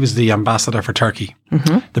 And he was the ambassador for Turkey,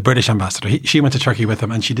 the British ambassador. She went to Turkey with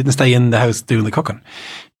him, and she didn't stay in the house doing the cooking.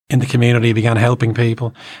 In the community, began helping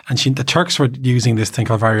people, and the Turks were using this thing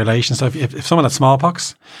called variolation. So if someone had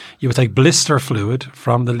smallpox, you would take blister fluid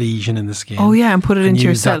from the lesion in the skin. Oh yeah, and put it into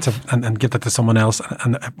yourself, and give that to someone else,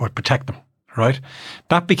 and it would protect them. Right?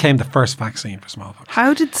 That became the first vaccine for smallpox.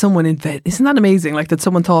 How did someone invent? Isn't that amazing? Like that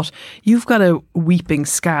someone thought, you've got a weeping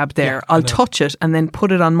scab there. Yeah, I'll touch it and then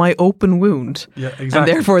put it on my open wound. Yeah, exactly. And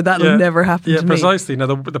therefore that'll never happen to me. Yeah, precisely. Now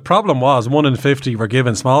the problem was 1 in 50 were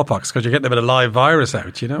given smallpox because you're getting a bit of live virus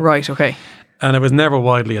out, you know? Right, okay. And it was never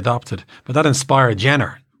widely adopted. But that inspired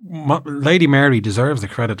Jenner. Lady Mary deserves the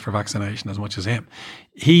credit for vaccination as much as him.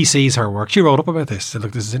 He sees her work. She wrote up about this. Said,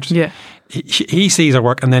 look, this is interesting. Yeah. He sees her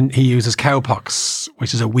work, and then he uses cowpox,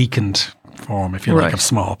 which is a weakened form, if you like, of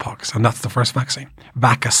smallpox. And that's the first vaccine.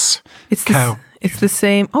 Bacchus. It's the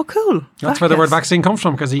same. Oh, cool. That's where the word vaccine comes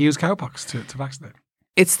from, because he used cowpox to vaccinate.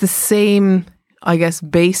 It's the same, I guess,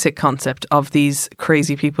 basic concept of these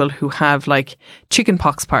crazy people who have like chicken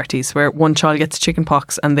pox parties where one child gets chicken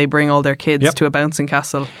pox and they bring all their kids to a bouncing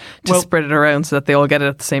castle to spread it around so that they all get it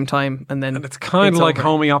at the same time. And it's kind of like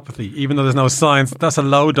homeopathy, even though there's no science. That's a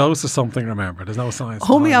low dose of something, remember. There's no science.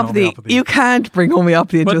 Homeopathy. You can't bring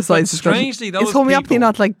homeopathy into a science discussion. Strangely, those is homeopathy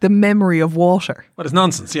not like the memory of water? But it's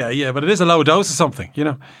nonsense, yeah. But it is a low dose of something, you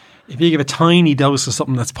know. If you give a tiny dose of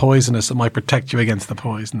something that's poisonous, it might protect you against the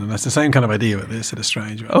poison. And that's the same kind of idea with this in a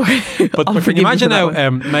strange way. Okay. But can you imagine now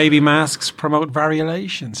maybe masks promote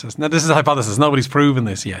variolation? Now, this is a hypothesis. Nobody's proven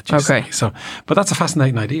this yet. Okay. But that's a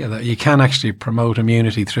fascinating idea that you can actually promote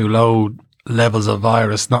immunity through low levels of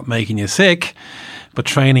virus not making you sick, but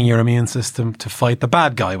training your immune system to fight the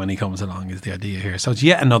bad guy when he comes along is the idea here. So it's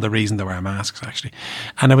yet another reason to wear masks, actually.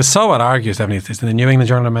 And it was so, I'd argue, Stephanie, it's in the New England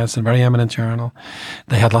Journal of Medicine, very eminent journal.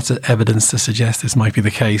 They had lots of evidence to suggest this might be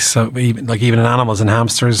the case. So even in animals and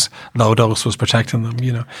hamsters, low dose was protecting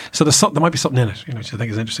them, So there might be something in it, which I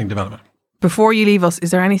think is an interesting development. Before you leave us,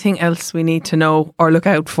 is there anything else we need to know or look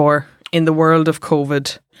out for in the world of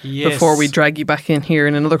COVID before we drag you back in here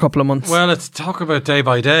in another couple of months? Well, let's talk about day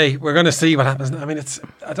by day. We're going to see what happens. I mean,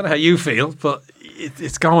 I don't know how you feel, but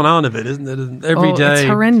it's going on a bit, isn't it? Every day. It's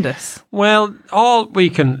horrendous. Well, all we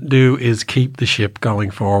can do is keep the ship going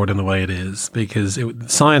forward in the way it is, because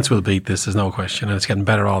science will beat this, there's no question, and it's getting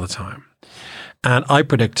better all the time. And I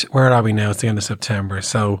predict, where are we now? It's the end of September.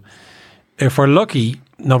 So if we're lucky,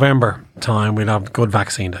 November time, we'll have good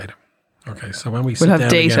vaccine data. Okay, so when we'll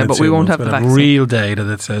have data, but we won't have the vaccine. Real data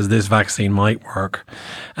that says this vaccine might work,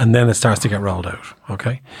 and then it starts to get rolled out.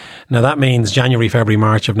 Okay, now that means January, February,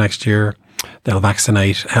 March of next year, they'll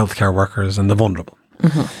vaccinate healthcare workers and the vulnerable.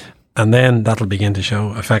 Mm-hmm. And then that'll begin to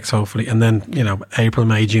show effects, hopefully. And then, April,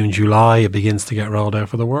 May, June, July, it begins to get rolled out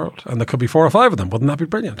for the world. And there could be 4 or 5 of them. Wouldn't that be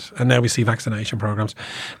brilliant? And now we see vaccination programs.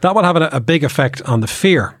 That will have a big effect on the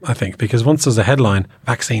fear, I think, because once there's a headline,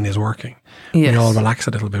 vaccine is working, we all relax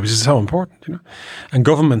a little bit, which is so important, And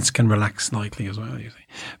governments can relax slightly as well, you see.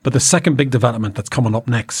 But the second big development that's coming up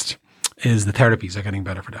next is the therapies are getting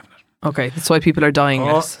better for deafness. Okay, that's why people are dying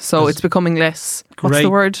less. So it's becoming less, what's the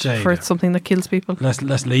word for something that kills people? Less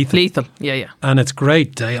lethal. Lethal, yeah. And it's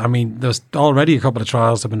great data. I mean, there's already a couple of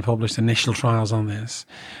trials have been published, initial trials on this.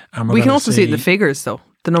 And we can also see it in the figures, though.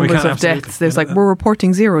 The numbers of deaths. There's we're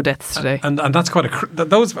reporting 0 deaths today. And that's quite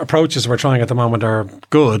those approaches we're trying at the moment are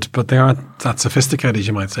good, but they aren't that sophisticated,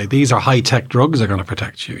 you might say. These are high-tech drugs that are going to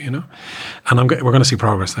protect you, And we're going to see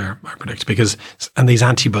progress there, I predict, and these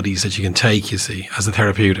antibodies that you can take, you see, as a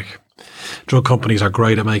therapeutic. Drug companies are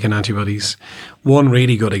great at making antibodies. One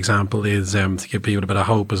really good example is, to give people a bit of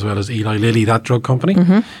hope, as well as Eli Lilly, that drug company.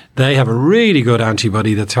 Mm-hmm. They have a really good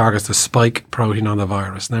antibody that targets the spike protein on the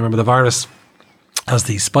virus. Now, remember, the virus has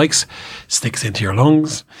these spikes, sticks into your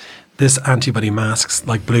lungs. This antibody masks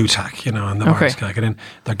like blue tack, and the virus can't get in.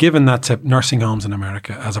 They're giving that to nursing homes in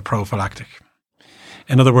America as a prophylactic.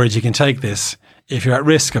 In other words, you can take this if you're at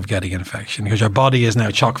risk of getting infection, because your body is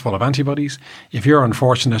now chock full of antibodies. If you're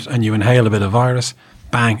unfortunate and you inhale a bit of virus,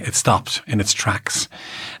 bang, it stopped in its tracks.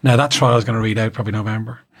 Now, that trial is going to read out probably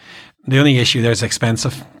November. The only issue there is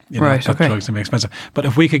expensive. Drugs can be expensive. But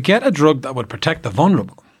if we could get a drug that would protect the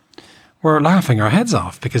vulnerable, we're laughing our heads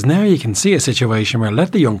off, because now you can see a situation where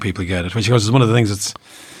let the young people get it, which of course is one of the things that's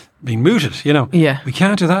being mooted, Yeah. We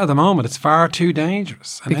can't do that at the moment. It's far too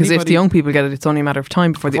dangerous. And because if the young people get it, it's only a matter of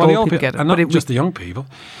time before the old people get it. And not just the young people.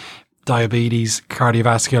 Diabetes,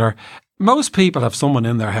 cardiovascular. Most people have someone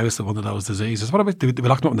in their house with one of those diseases. What about, do we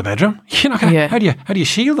lock them up in the bedroom? How do you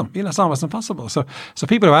shield them? It's almost impossible. So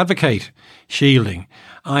people who advocate shielding,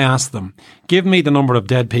 I ask them, give me the number of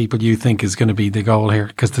dead people you think is going to be the goal here,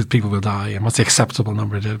 because the people will die, and what's the acceptable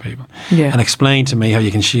number of dead people? Yeah. And explain to me how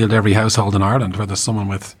you can shield every household in Ireland where there's someone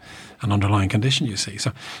with an underlying condition, you see.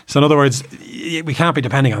 So in other words, we can't be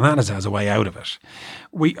depending on that as a way out of it.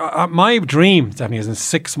 My dream, Stephanie, is in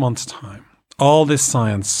 6 months' time, all this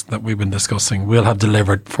science that we've been discussing will have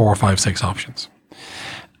delivered 4, 5, 6 options.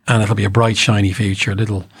 And it'll be a bright, shiny future,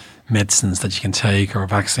 little medicines that you can take or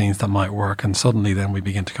vaccines that might work. And suddenly then we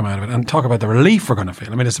begin to come out of it and talk about the relief we're going to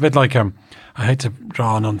feel. I mean, it's a bit like, I hate to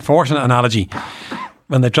draw an unfortunate analogy,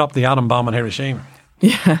 when they dropped the atom bomb in Hiroshima.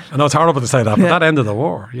 Yeah. I know it's horrible to say that, but that ended the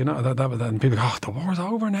war, and people go, the war's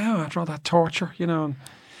over now after all that torture,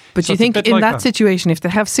 But do you think in that situation, if they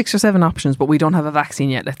have 6 or 7 options, but we don't have a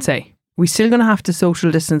vaccine yet, let's say, we still going to have to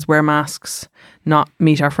social distance, wear masks, not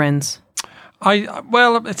meet our friends?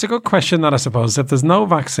 Well, it's a good question that, I suppose. If there's no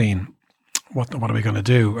vaccine, what are we going to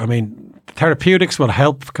do? I mean, therapeutics will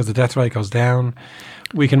help because the death rate goes down.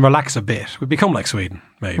 We can relax a bit. We become like Sweden,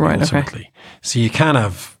 maybe, ultimately. Okay. So you can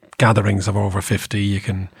have gatherings of over 50. You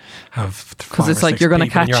can have because it's like you're going to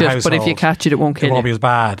catch it, but if you catch it, it won't kill you. It won't be as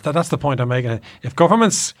bad. That's the point I'm making. If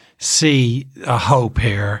governments see a hope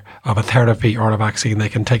here of a therapy or a vaccine, they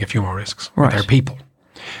can take a few more risks with their people.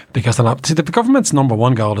 Because the government's number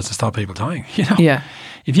one goal is to stop people dying. Yeah.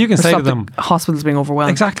 If you can say to them, hospitals being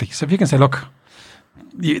overwhelmed. Exactly. So if you can say, look,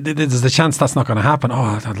 there's the chance that's not going to happen.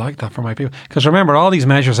 Oh, I'd like that for my people. Because remember, all these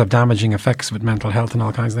measures have damaging effects with mental health and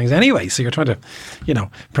all kinds of things anyway. So you're trying to,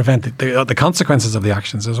 prevent the consequences of the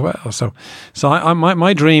actions as well. So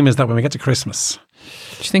my dream is that when we get to Christmas.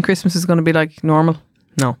 Do you think Christmas is going to be like normal?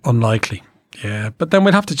 No. Unlikely. Yeah, but then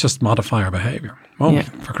we'd have to just modify our behaviour,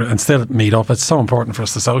 and still meet up. It's so important for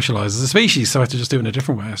us to socialise as a species, so we have to just do it in a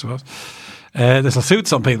different way, I suppose. This will suit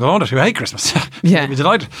some people, won't it, who hate Christmas. Yeah. They'll be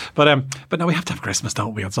delighted. But no, we have to have Christmas,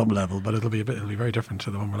 don't we, on some level? But it'll be very different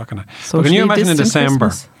to the one we're looking at. But can you imagine in December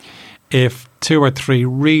Christmas? if 2 or 3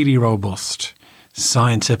 really robust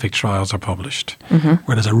scientific trials are published,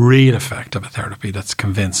 where there's a real effect of a therapy that's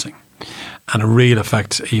convincing, and a real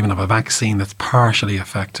effect even of a vaccine that's partially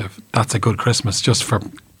effective? That's a good Christmas just for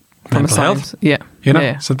mental health. Yeah. You know,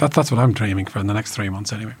 Yeah. so that's what I'm dreaming for in the next 3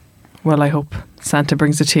 months anyway. Well, I hope Santa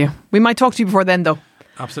brings it to you. We might talk to you before then, though.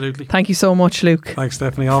 Absolutely. Thank you so much, Luke. Thanks,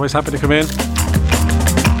 Stephanie. Always happy to come in.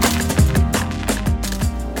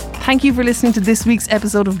 Thank you for listening to this week's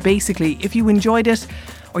episode of Basically. If you enjoyed it,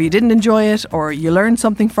 or you didn't enjoy it, or you learned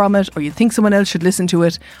something from it, or you think someone else should listen to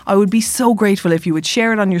it, I would be so grateful if you would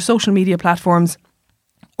share it on your social media platforms,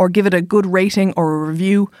 or give it a good rating or a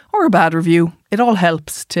review, or a bad review. It all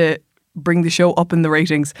helps to bring the show up in the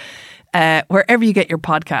ratings. Wherever you get your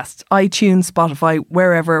podcasts, iTunes, Spotify,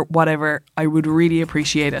 wherever, whatever, I would really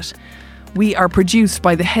appreciate it. We are produced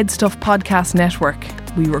by the Head Stuff Podcast Network.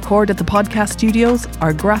 We record at the podcast studios.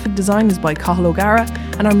 Our graphic design is by Cathal O'Gara,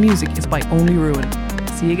 and our music is by Only Ruin.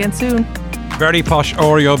 See you again soon. Very posh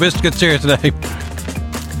Oreo biscuits here today.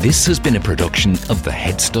 This has been a production of the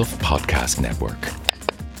Head Stuff Podcast Network.